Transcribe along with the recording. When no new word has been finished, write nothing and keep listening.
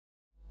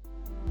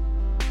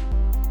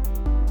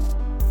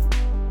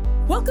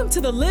Welcome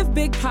to the Live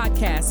Big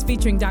podcast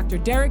featuring Dr.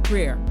 Derek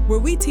Grier, where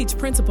we teach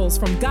principles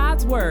from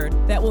God's Word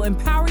that will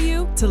empower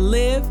you to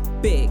live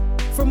big.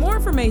 For more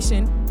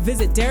information,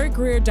 visit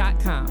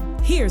derekgrier.com.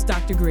 Here's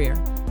Dr. Grier.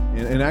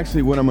 And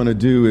actually what I'm going to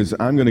do is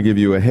I'm going to give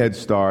you a head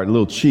start, a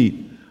little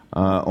cheat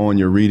on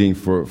your reading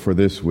for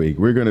this week.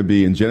 We're going to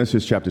be in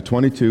Genesis chapter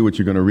 22, which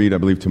you're going to read, I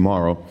believe,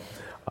 tomorrow,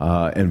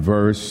 and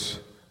verse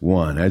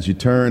 1. As you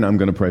turn, I'm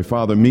going to pray.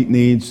 Father, meet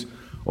needs,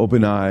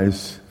 open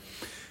eyes.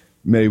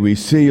 May we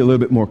see a little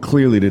bit more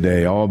clearly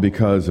today, all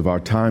because of our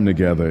time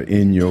together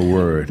in your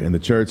word. And the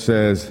church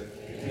says,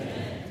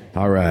 amen.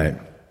 All right.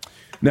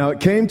 Now it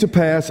came to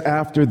pass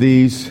after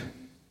these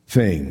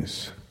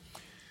things.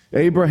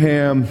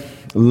 Abraham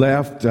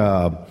left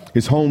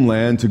his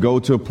homeland to go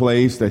to a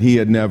place that he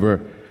had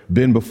never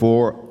been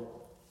before,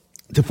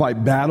 to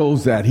fight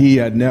battles that he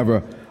had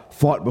never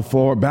fought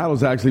before,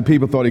 battles actually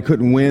people thought he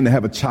couldn't win, to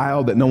have a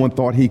child that no one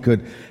thought he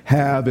could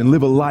have, and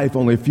live a life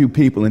only a few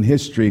people in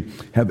history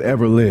have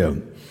ever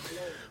lived.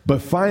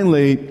 But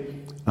finally,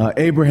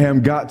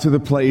 Abraham got to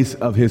the place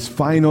of his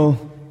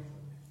final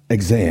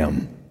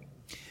exam.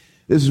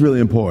 This is really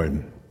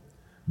important.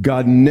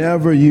 God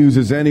never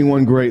uses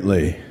anyone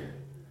greatly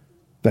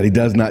that he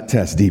does not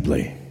test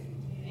deeply.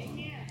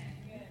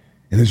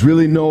 And there's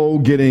really no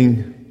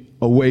getting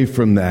away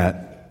from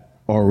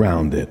that or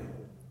around it.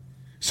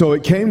 So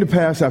it came to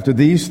pass after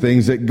these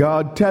things that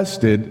God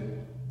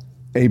tested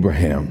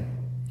Abraham.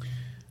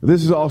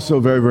 This is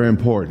also very, very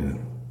important.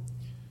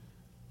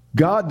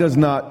 God does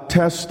not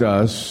test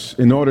us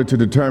in order to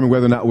determine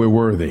whether or not we're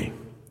worthy.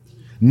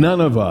 None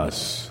of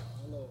us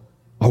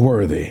are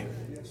worthy.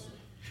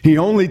 He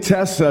only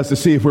tests us to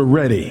see if we're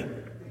ready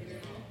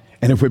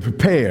and if we're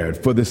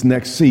prepared for this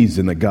next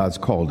season that God's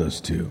called us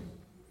to.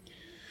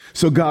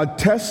 So God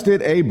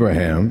tested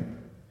Abraham,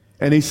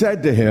 and he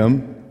said to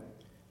him,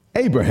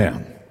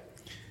 Abraham.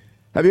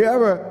 Have you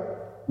ever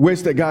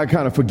wished that God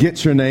kind of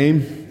forgets your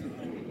name?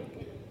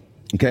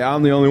 Okay,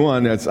 I'm the only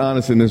one that's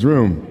honest in this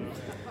room.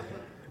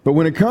 But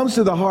when it comes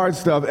to the hard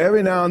stuff,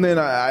 every now and then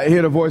I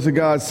hear the voice of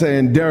God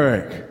saying,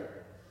 Derek.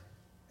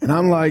 And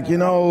I'm like,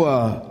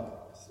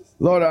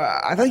 Lord,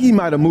 I think he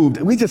might have moved.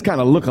 We just kind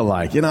of look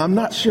alike. I'm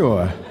not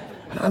sure.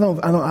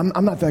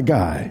 I'm not that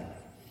guy.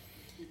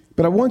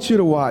 But I want you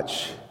to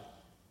watch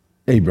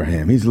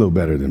Abraham. He's a little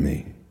better than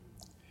me.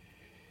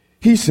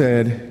 He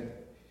said,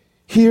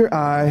 here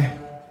I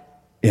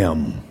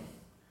am.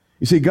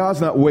 You see, God's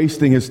not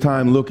wasting his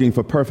time looking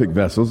for perfect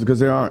vessels because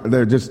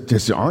there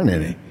just aren't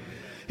any.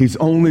 He's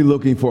only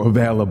looking for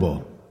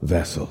available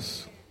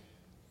vessels.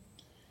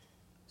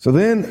 So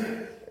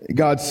then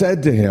God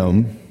said to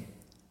him,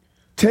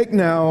 take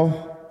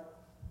now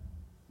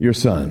your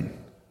son.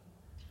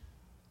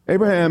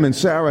 Abraham and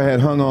Sarah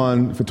had hung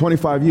on for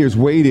 25 years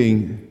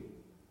waiting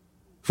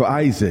for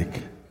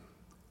Isaac,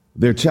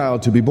 their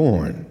child, to be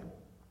born.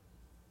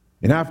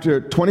 And after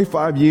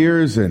 25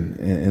 years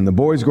and the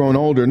boy's grown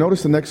older,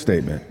 notice the next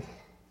statement.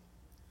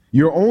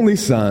 Your only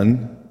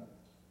son,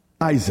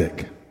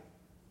 Isaac.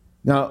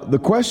 Now, the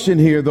question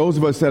here, those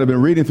of us that have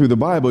been reading through the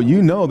Bible,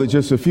 you know that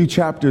just a few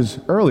chapters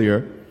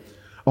earlier,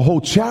 a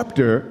whole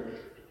chapter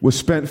was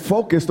spent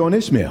focused on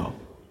Ishmael.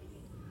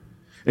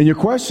 And your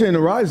question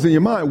arises in your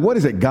mind, what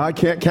is it? God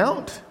can't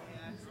count?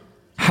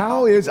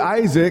 How is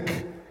Isaac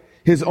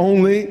his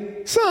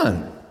only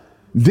son?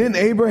 Didn't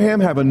Abraham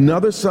have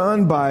another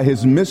son by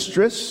his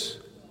mistress?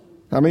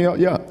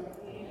 Yeah.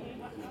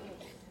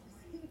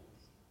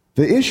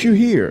 The issue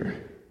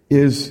here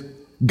is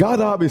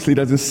God obviously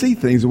doesn't see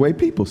things the way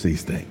people see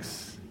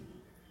things.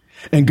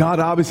 And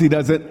God obviously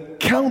doesn't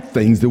count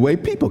things the way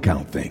people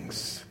count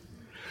things.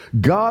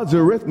 God's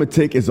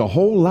arithmetic is a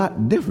whole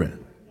lot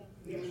different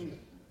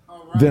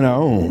than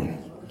our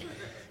own.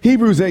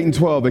 Hebrews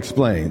 8:12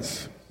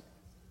 explains.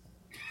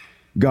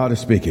 God is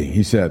speaking.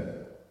 He said,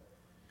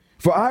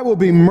 for I will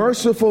be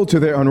merciful to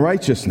their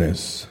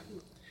unrighteousness,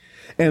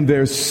 and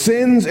their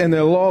sins and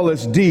their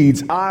lawless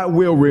deeds I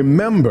will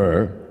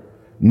remember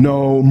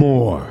no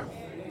more.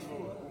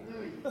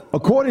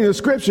 According to the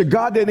scripture,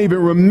 God didn't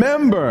even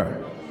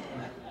remember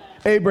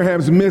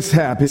Abraham's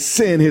mishap, his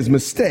sin, his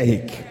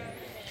mistake.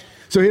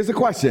 So here's the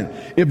question.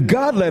 If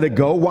God let it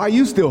go, why are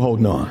you still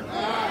holding on?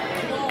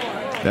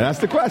 That's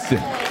the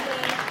question.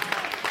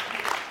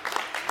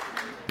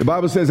 The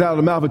Bible says out of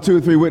the mouth of two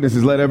or three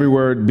witnesses, let every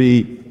word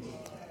be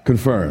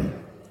confirmed.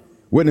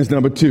 Witness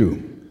number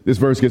 2. This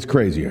verse gets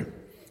crazier.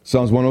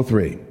 Psalms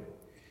 103.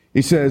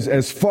 He says,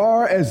 as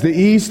far as the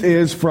east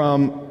is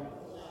from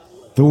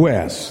the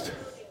west,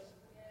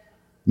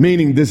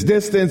 meaning this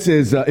distance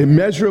is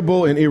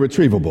immeasurable and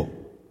irretrievable.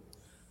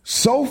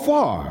 So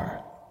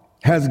far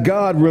has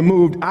God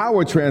removed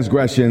our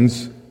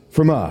transgressions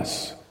from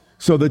us.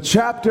 So the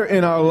chapter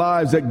in our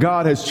lives that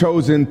God has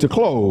chosen to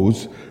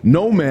close,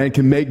 no man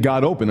can make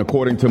God open,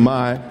 according to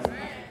my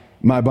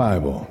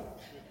Bible.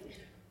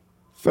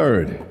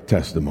 Third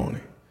testimony.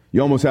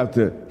 You almost have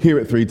to hear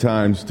it 3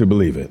 times to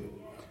believe it.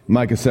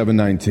 Micah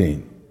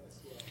 7:19.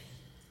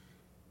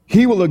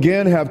 He will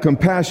again have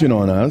compassion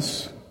on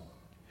us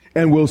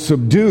and will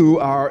subdue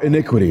our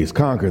iniquities,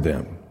 conquer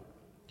them.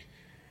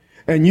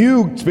 And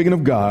you, speaking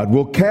of God,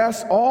 will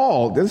cast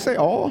all, does it say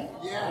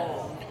all?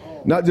 Yes.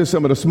 Not just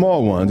some of the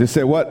small ones. It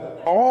said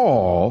what?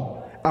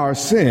 All our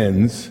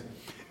sins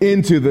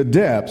into the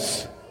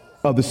depths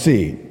of the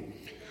sea.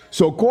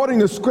 So according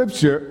to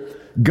Scripture,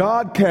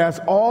 God casts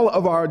all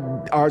of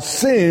our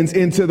sins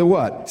into the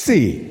what?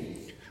 Sea.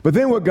 But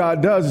then what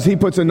God does is he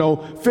puts a no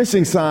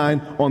fishing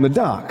sign on the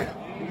dock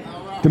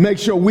to make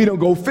sure we don't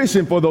go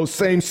fishing for those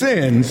same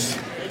sins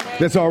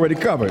that's already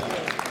covered.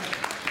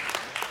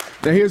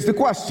 Now here's the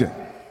question.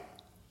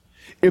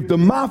 If the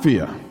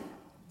mafia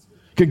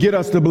could get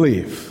us to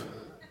believe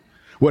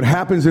what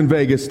happens in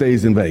Vegas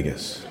stays in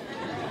Vegas,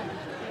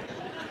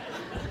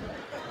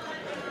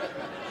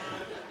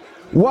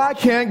 why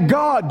can't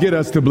God get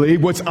us to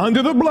believe what's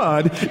under the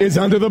blood is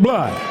under the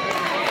blood?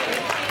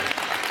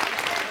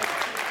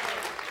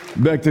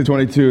 Back to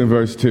 22 and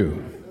verse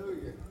 2.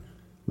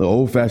 The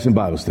old-fashioned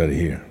Bible study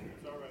here.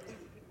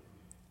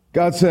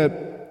 God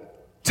said,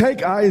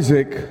 take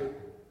Isaac,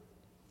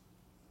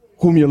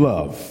 whom you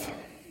love.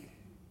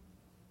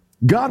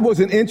 God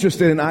wasn't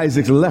interested in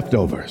Isaac's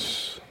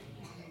leftovers.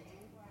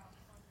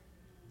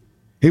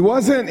 He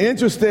wasn't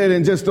interested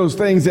in just those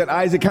things that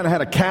Isaac kind of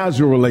had a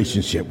casual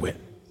relationship with.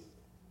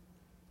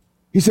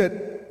 He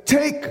said,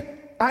 take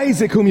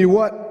Isaac, whom you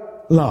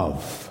what?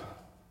 Love.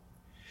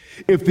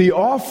 If the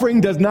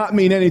offering does not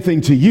mean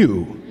anything to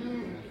you,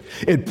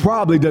 it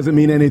probably doesn't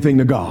mean anything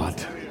to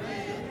God.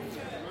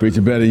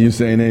 Preacher, better you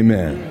saying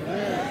amen.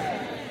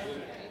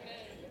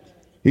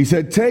 He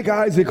said, take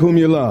Isaac, whom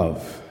you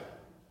love,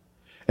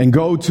 and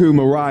go to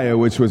Moriah,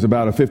 which was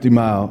about a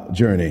 50-mile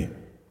journey,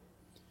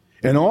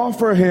 and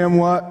offer him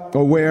what?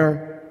 Or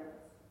where?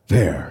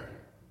 There.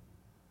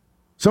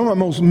 Some of our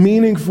most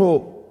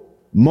meaningful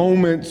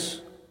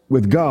moments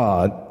with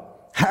God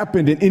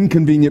happened in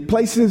inconvenient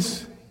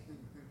places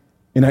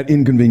and at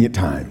inconvenient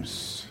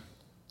times.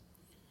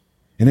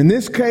 And in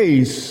this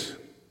case,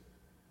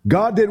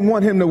 God didn't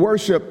want him to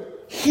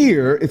worship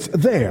here, it's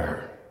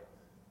there.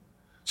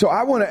 So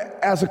I want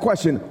to ask a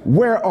question,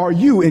 where are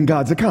you in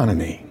God's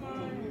economy?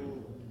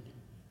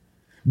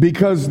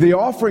 Because the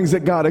offerings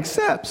that God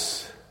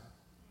accepts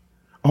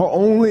are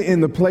only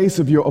in the place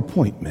of your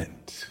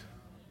appointment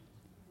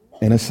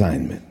and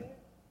assignment.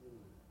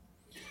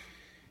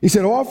 He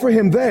said, offer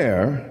him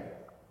there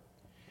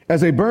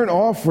as a burnt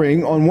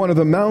offering on one of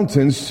the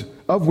mountains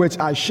of which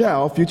I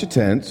shall, future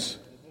tense,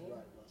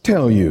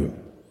 tell you.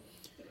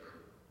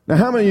 Now,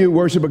 how many of you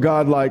worship a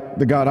God like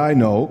the God I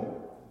know,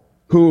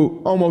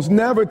 who almost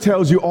never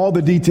tells you all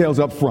the details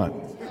up front?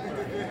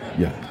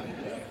 Yeah.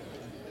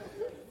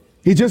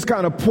 He just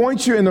kind of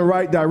points you in the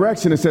right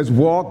direction and says,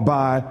 walk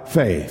by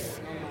faith.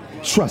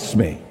 Trust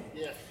me.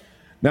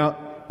 Now,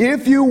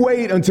 if you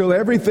wait until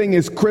everything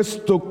is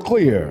crystal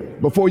clear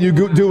before you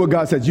do what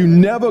God says, you're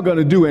never going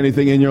to do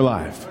anything in your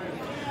life.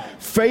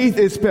 Faith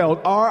is spelled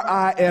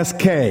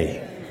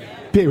R-I-S-K,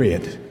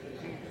 period.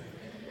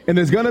 And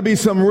there's going to be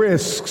some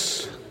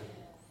risks.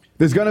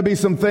 There's going to be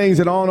some things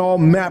that aren't all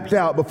mapped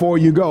out before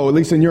you go, at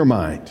least in your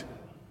mind.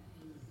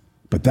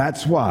 But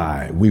that's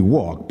why we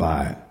walk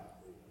by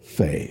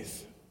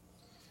faith.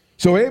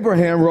 So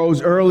Abraham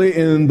rose early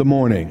in the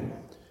morning.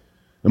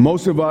 And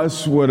most of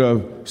us would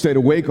have stayed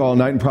awake all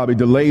night and probably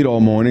delayed all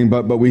morning,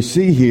 but we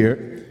see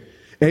here,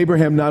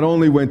 Abraham not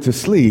only went to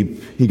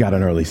sleep, he got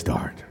an early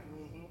start.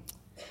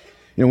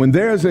 You know, when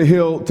there's a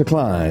hill to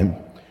climb,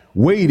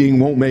 waiting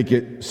won't make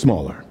it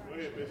smaller.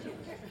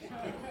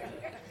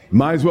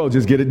 Might as well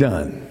just get it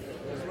done.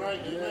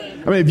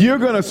 I mean, if you're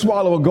going to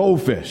swallow a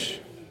goldfish,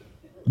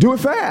 do it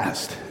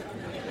fast.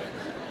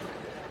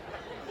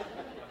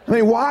 I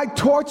mean, why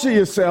torture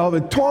yourself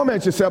and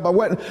torment yourself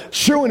by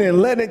chewing it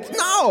and letting it?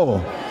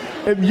 No.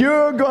 If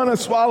you're going to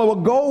swallow a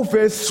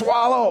goldfish,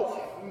 swallow.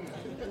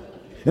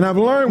 And I've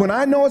learned when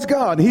I know it's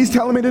God, he's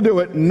telling me to do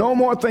it, no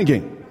more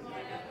thinking.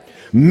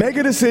 Make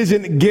a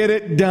decision, get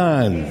it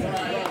done.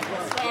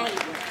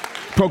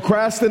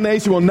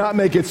 Procrastination will not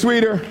make it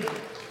sweeter.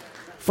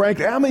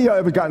 Frankly, how many of y'all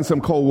ever gotten some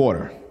cold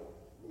water?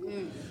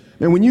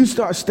 And when you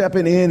start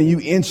stepping in and you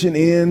inching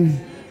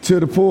in to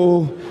the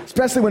pool,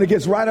 especially when it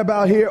gets right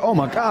about here, oh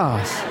my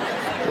gosh,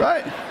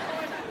 right?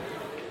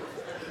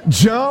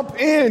 Jump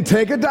in,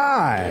 take a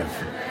dive.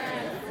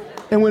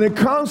 And when it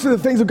comes to the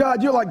things of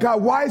God, you're like,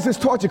 God, why is this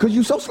torture? Because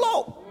you're so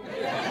slow.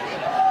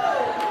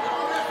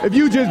 If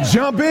you just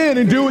jump in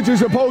and do what you're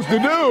supposed to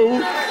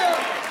do,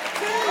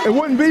 it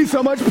wouldn't be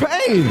so much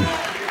pain.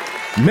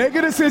 Make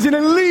a decision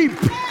and leap.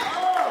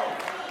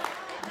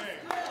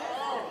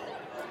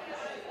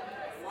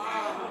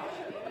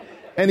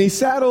 And he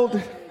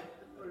saddled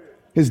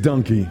his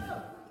donkey,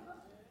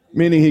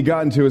 meaning he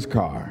got into his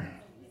car.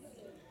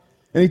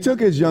 And he took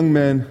his young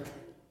men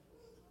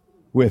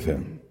with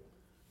him,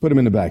 put him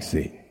in the back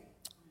seat.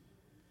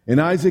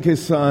 And Isaac,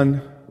 his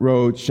son,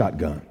 rode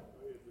shotgun.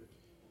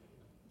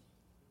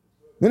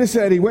 Then it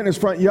said he went in his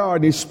front yard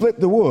and he split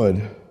the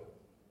wood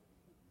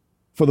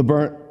for the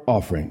burnt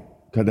offering,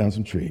 cut down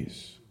some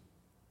trees.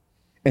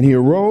 And he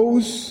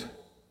arose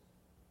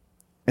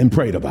and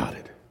prayed about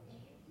it.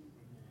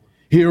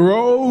 He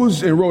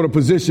arose and wrote a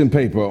position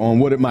paper on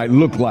what it might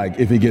look like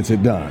if he gets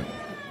it done.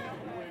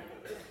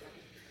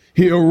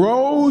 He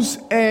arose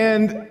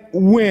and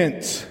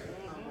went.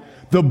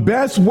 The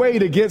best way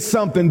to get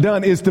something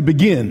done is to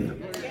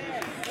begin.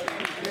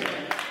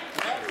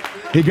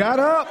 He got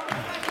up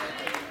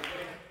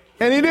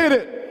and he did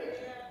it.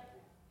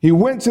 He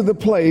went to the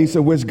place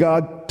of which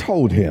God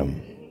told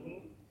him.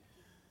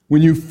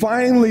 When you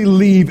finally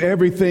leave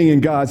everything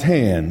in God's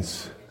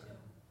hands,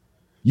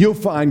 you'll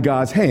find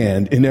God's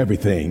hand in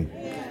everything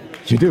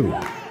you do.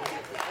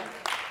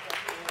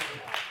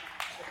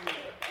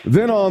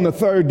 Then on the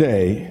third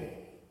day,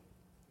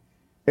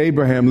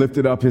 Abraham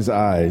lifted up his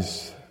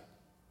eyes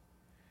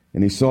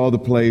and he saw the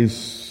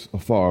place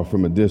afar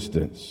from a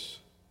distance.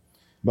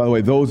 By the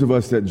way, those of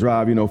us that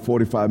drive,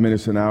 45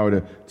 minutes an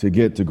hour to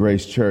get to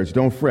Grace Church,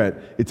 don't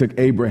fret. It took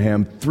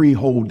Abraham 3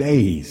 whole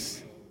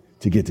days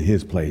to get to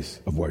his place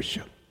of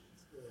worship.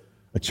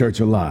 A church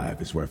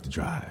alive is worth the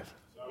drive.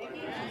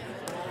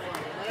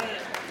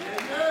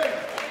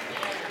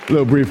 A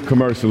little brief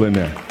commercial in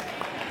there.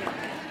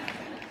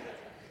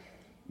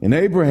 And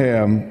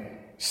Abraham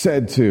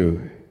said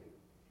to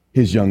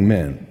his young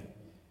men,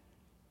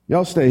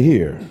 y'all stay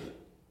here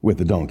with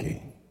the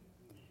donkey.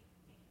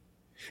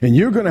 And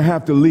you're going to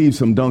have to leave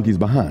some donkeys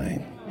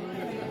behind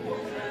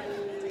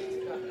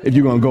if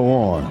you're going to go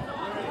on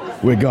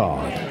with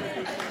God.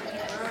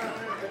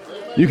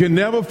 You can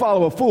never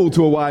follow a fool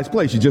to a wise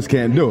place. You just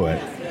can't do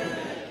it.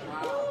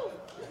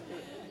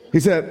 He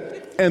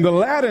said, and the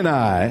lad and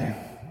I,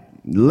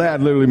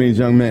 lad literally means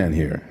young man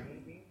here,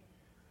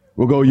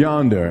 will go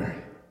yonder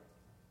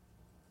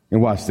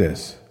and watch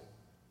this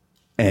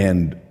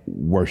and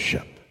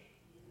worship.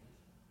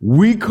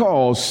 We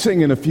call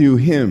singing a few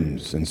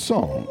hymns and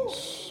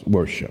songs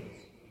worship,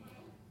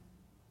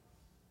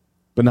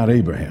 but not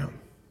Abraham.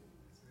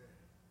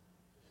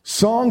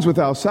 Songs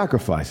without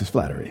sacrifice is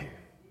flattery.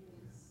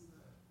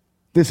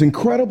 This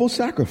incredible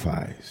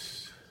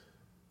sacrifice,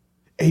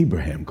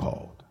 Abraham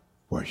called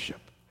worship.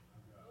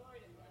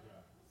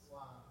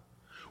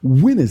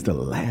 When is the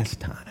last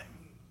time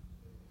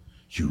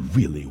you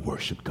really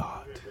worshiped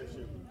God?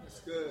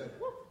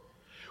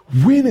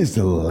 When is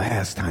the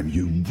last time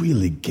you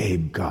really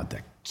gave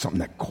God something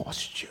that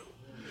cost you,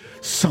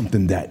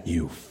 something that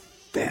you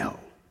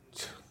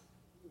felt?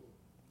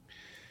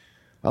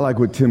 I like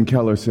what Tim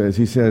Keller says.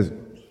 He says,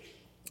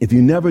 if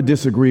you never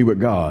disagree with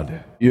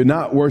God, you're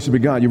not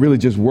worshiping God. You're really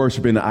just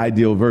worshiping the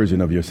ideal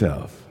version of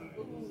yourself.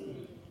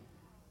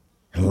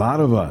 A lot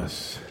of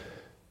us,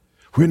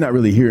 we're not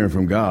really hearing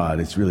from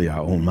God. It's really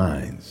our own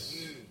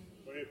minds.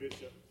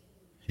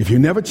 If you're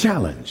never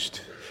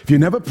challenged, if you're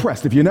never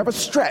pressed, if you're never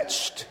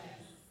stretched,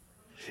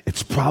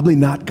 it's probably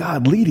not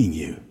God leading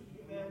you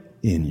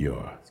in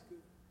your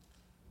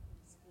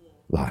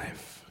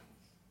life.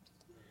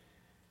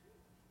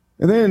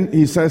 And then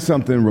he says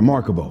something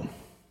remarkable.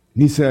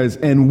 He says,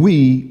 and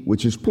we,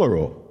 which is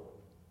plural,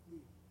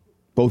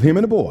 both him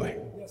and the boy.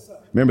 Yes, sir.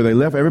 Remember, they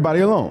left everybody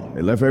alone.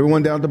 They left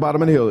everyone down at the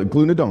bottom of the hill,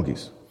 including the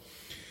donkeys.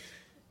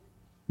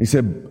 He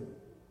said,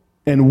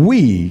 and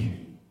we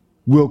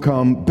will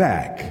come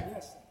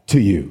back to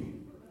you.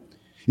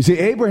 You see,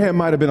 Abraham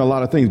might have been a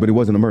lot of things, but he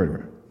wasn't a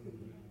murderer.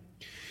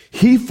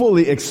 He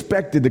fully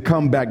expected to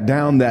come back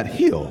down that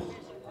hill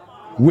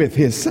with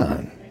his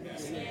son.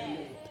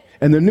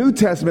 And the New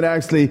Testament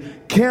actually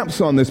camps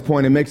on this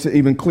point and makes it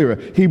even clearer.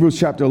 Hebrews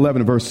chapter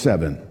 11, verse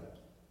 7.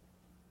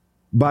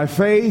 By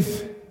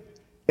faith,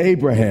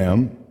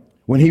 Abraham,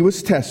 when he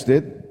was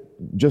tested,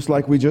 just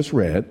like we just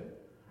read,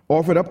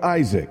 offered up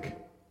Isaac.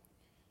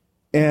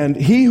 And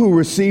he who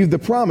received the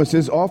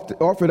promises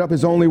offered up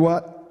his only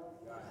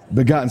what?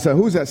 Begotten son.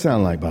 Who's that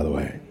sound like, by the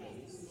way?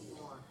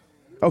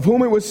 Of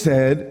whom it was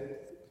said,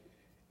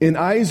 in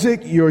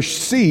Isaac your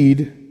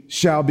seed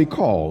shall be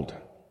called.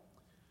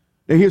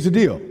 Now here's the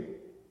deal.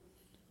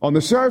 On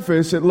the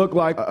surface, it looked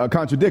like a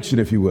contradiction,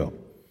 if you will.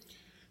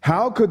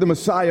 How could the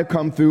Messiah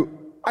come through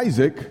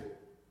Isaac,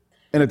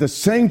 and at the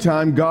same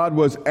time God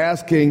was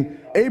asking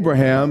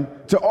Abraham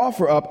to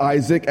offer up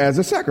Isaac as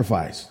a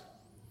sacrifice?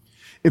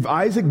 If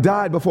Isaac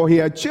died before he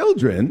had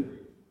children,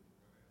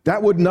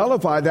 that would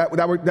nullify, that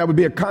would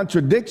be a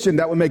contradiction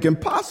that would make it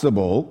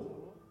impossible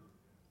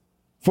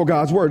for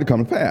God's word to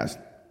come to pass.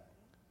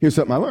 Here's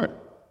something I learned.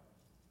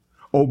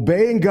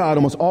 Obeying God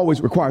almost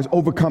always requires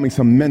overcoming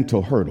some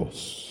mental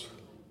hurdles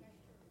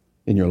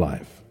in your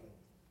life.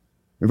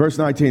 In verse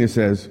 19 it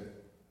says,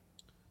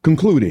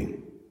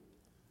 concluding,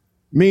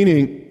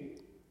 meaning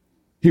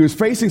he was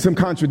facing some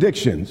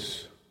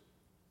contradictions,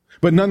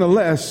 but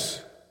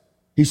nonetheless,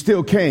 he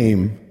still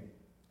came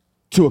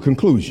to a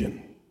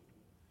conclusion.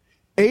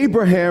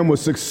 Abraham was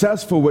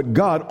successful with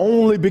God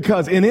only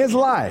because in his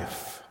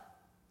life,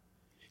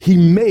 he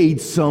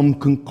made some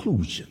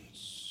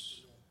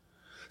conclusions.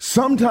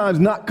 Sometimes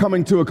not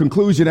coming to a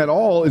conclusion at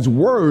all is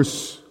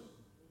worse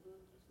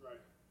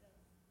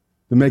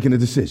than making a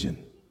decision.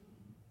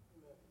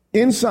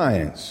 In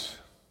science,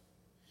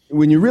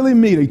 when you really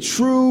meet a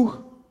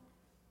true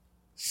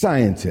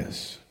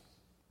scientist,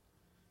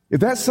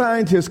 if that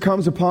scientist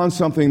comes upon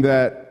something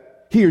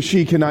that he or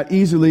she cannot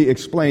easily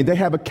explain, they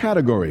have a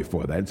category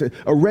for that. It's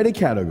a ready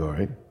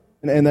category.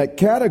 And that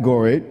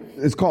category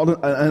is called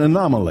an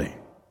anomaly.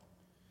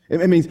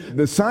 It means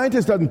the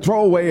scientist doesn't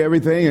throw away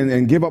everything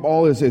and give up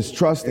all his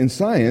trust in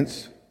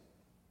science.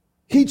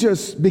 He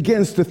just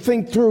begins to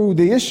think through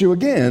the issue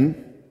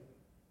again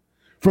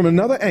from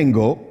another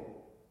angle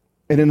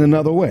and in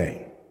another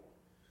way.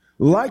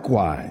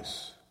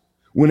 Likewise,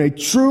 when a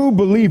true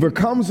believer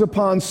comes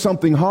upon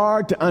something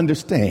hard to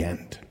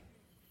understand,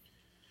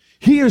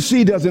 he or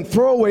she doesn't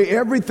throw away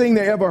everything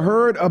they ever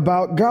heard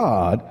about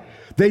God.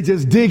 They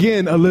just dig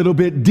in a little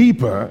bit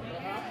deeper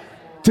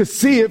to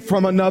see it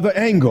from another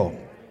angle.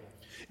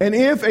 And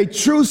if a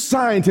true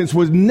scientist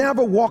would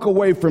never walk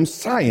away from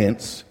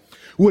science,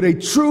 would a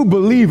true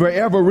believer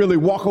ever really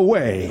walk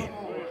away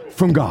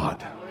from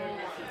God?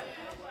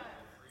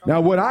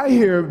 Now, what I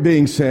hear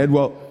being said,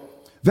 well,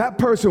 that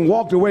person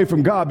walked away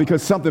from God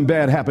because something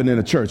bad happened in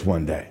a church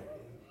one day.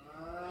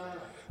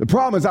 The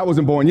problem is I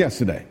wasn't born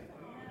yesterday.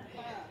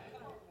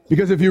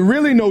 Because if you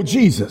really know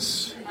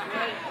Jesus,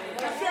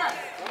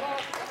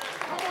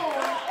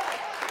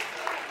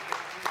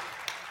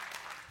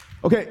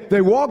 okay, they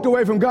walked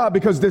away from God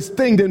because this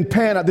thing didn't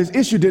pan out, this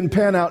issue didn't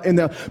pan out in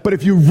there. But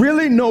if you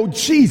really know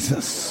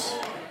Jesus,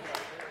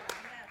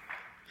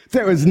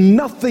 there is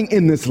nothing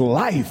in this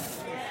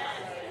life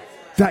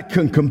that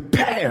can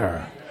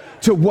compare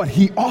to what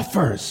he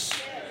offers.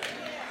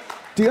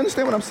 Do you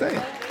understand what I'm saying?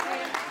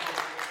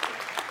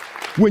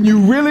 When you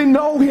really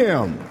know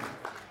him,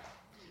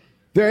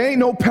 there ain't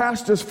no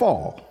pastor's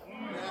fault.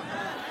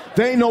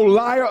 There ain't no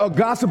liar or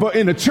gossiper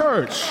in the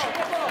church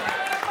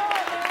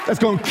that's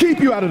going to keep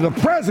you out of the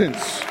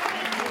presence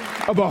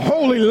of a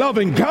holy,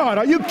 loving God.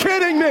 Are you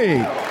kidding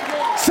me?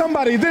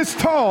 Somebody this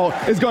tall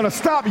is going to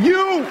stop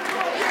you.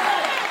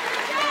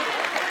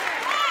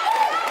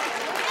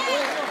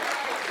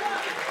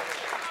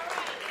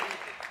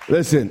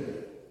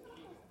 Listen,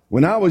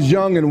 when I was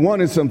young and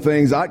wanted some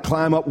things, I'd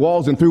climb up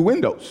walls and through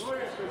windows.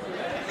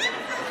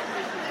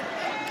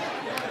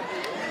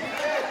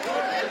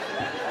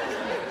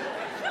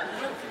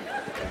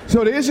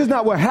 So the issue is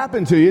not what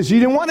happened to you, it's you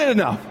didn't want it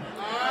enough.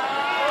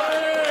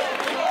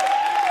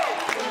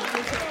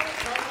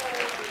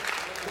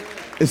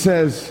 It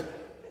says,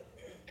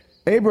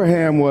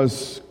 Abraham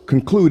was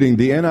concluding,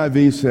 the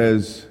NIV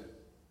says,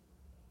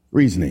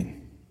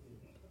 reasoning.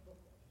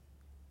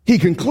 He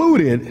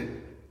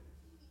concluded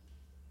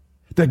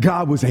that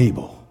God was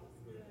able.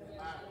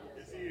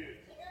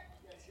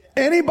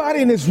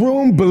 Anybody in this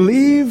room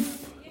believe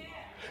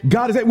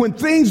God is able? When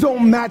things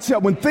don't match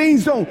up, when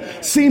things don't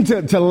seem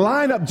to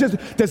line up,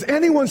 does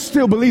anyone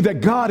still believe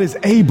that God is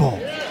able?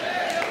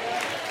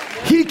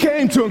 He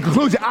came to a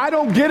conclusion. I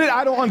don't get it,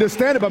 I don't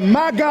understand it, but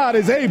my God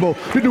is able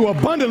to do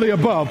abundantly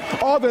above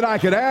all that I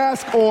could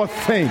ask or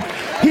think.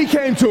 He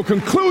came to a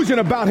conclusion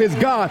about his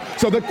God.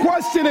 So the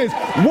question is,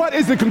 what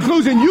is the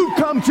conclusion you've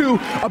come to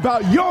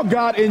about your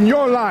God in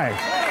your life?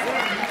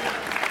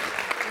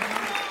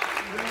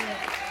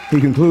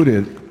 He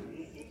concluded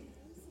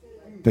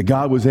that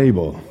God was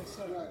able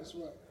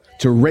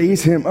to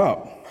raise him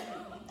up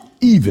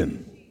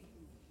even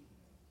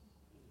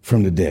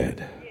from the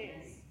dead.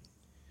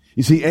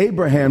 You see,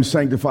 Abraham's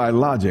sanctified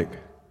logic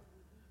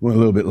went a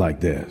little bit like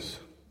this.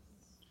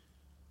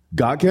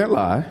 God can't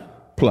lie,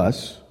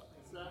 plus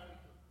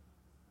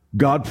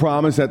God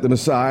promised that the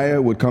Messiah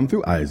would come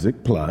through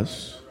Isaac,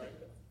 plus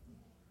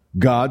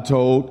God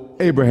told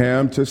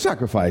Abraham to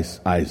sacrifice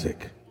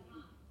Isaac.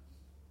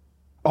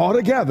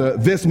 Altogether,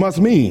 this must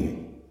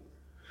mean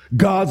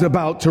God's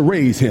about to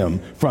raise him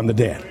from the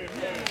dead.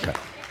 Okay.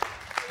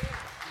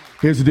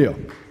 Here's the deal.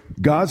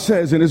 God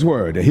says in his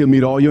word that he'll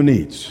meet all your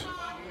needs.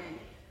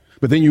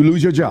 But then you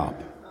lose your job.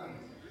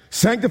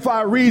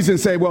 Sanctified reason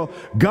say, well,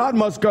 God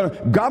must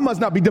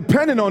not be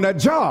dependent on that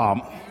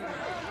job.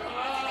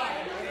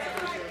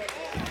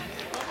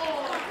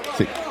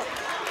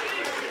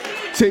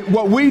 See,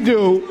 what we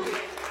do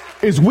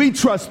is we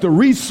trust the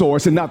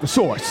resource and not the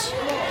source.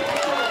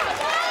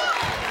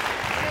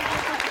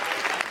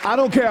 I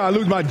don't care. I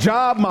lose my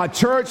job, my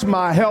church,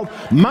 my health.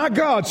 My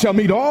God shall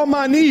meet all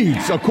my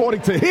needs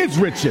according to his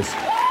riches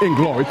in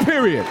glory.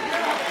 Period.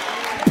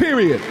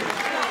 Period.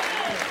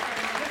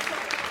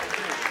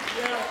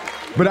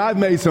 But I've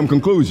made some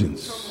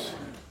conclusions.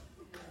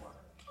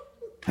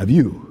 Have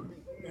you?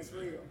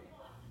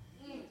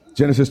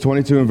 Genesis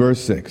 22 and verse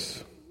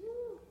 6.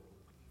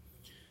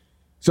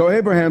 So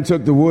Abraham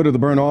took the wood of the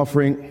burnt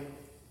offering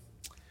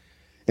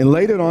and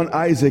laid it on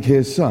Isaac,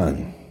 his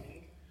son.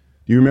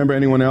 Do you remember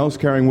anyone else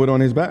carrying wood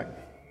on his back?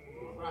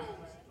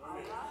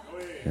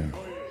 Yeah.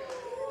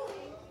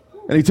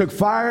 And he took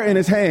fire in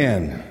his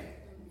hand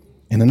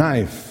and a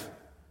knife.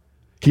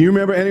 Can you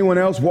remember anyone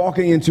else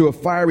walking into a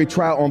fiery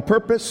trial on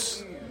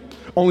purpose,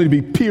 only to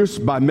be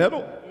pierced by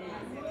metal?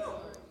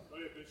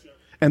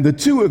 And the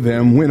two of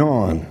them went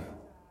on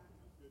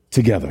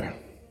together.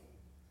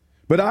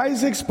 But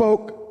Isaac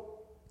spoke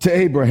to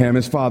Abraham,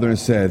 his father, and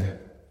said,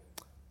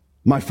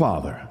 "My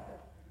father."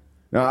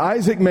 Now,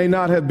 Isaac may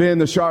not have been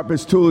the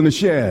sharpest tool in the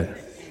shed,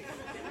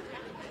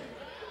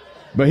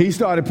 But he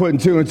started putting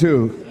two and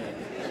two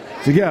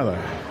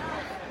together.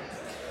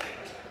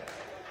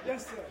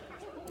 Yes, sir.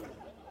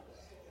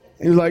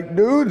 He was like,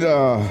 dude,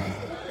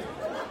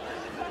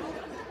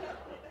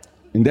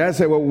 and Dad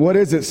said, well, what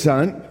is it,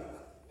 son?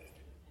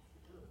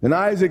 And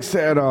Isaac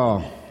said,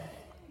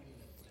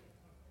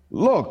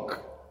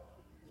 look,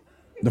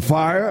 the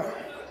fire,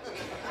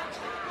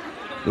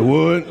 the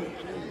wood,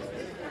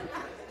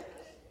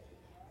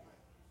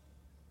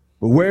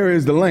 but where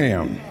is the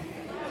lamb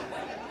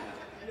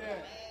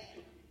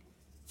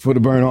for the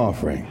burnt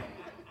offering?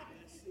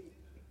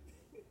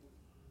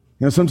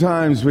 You know,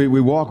 sometimes we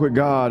walk with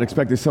God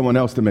expecting someone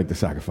else to make the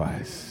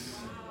sacrifice.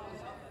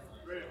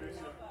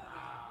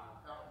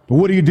 But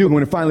what do you do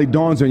when it finally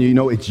dawns on you, you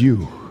know it's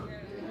you?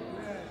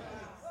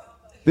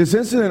 This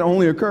incident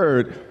only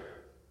occurred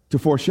to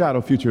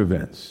foreshadow future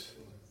events.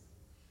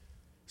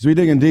 As we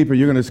dig in deeper,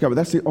 you're going to discover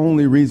that's the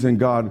only reason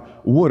God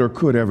would or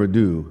could ever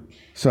do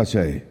such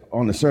a,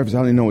 on the surface, I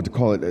don't even know what to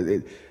call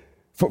it,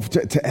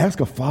 to ask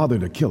a father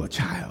to kill a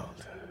child.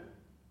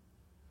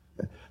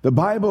 The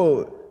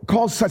Bible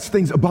calls such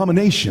things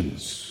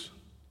abominations.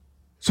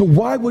 So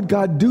why would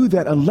God do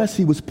that unless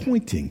he was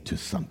pointing to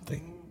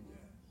something?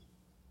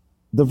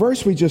 The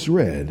verse we just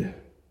read,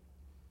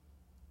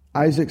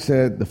 Isaac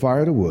said, the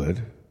fire, the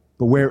wood,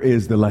 but where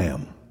is the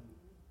lamb?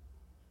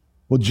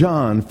 Well,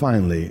 John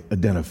finally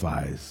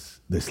identifies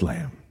this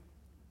lamb.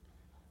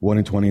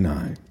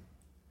 1:29.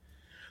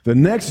 The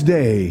next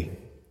day,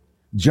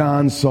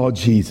 John saw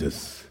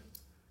Jesus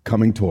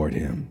coming toward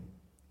him.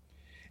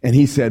 And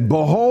he said,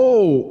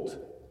 behold,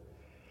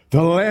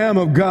 the Lamb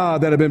of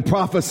God that had been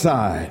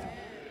prophesied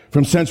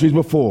from centuries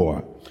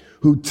before,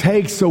 who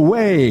takes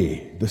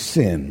away the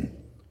sin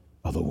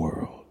of the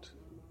world.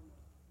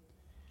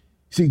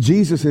 See,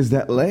 Jesus is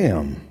that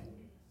lamb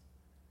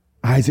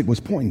Isaac was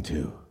pointing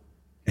to,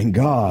 and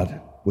God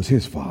was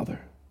his father.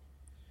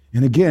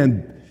 And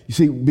again, you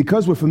see,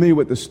 because we're familiar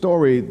with the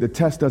story, the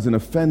text doesn't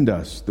offend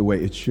us the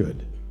way it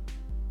should.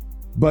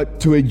 But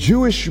to a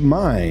Jewish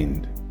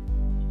mind,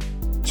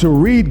 to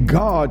read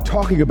God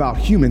talking about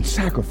human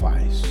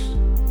sacrifice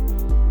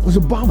was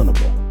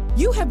abominable.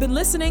 You have been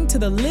listening to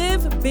the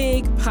Live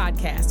Big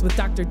podcast with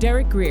Dr.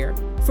 Derek Grier.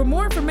 For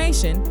more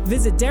information,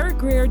 visit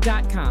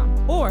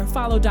derekgrier.com or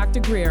follow Dr.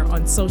 Grier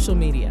on social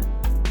media.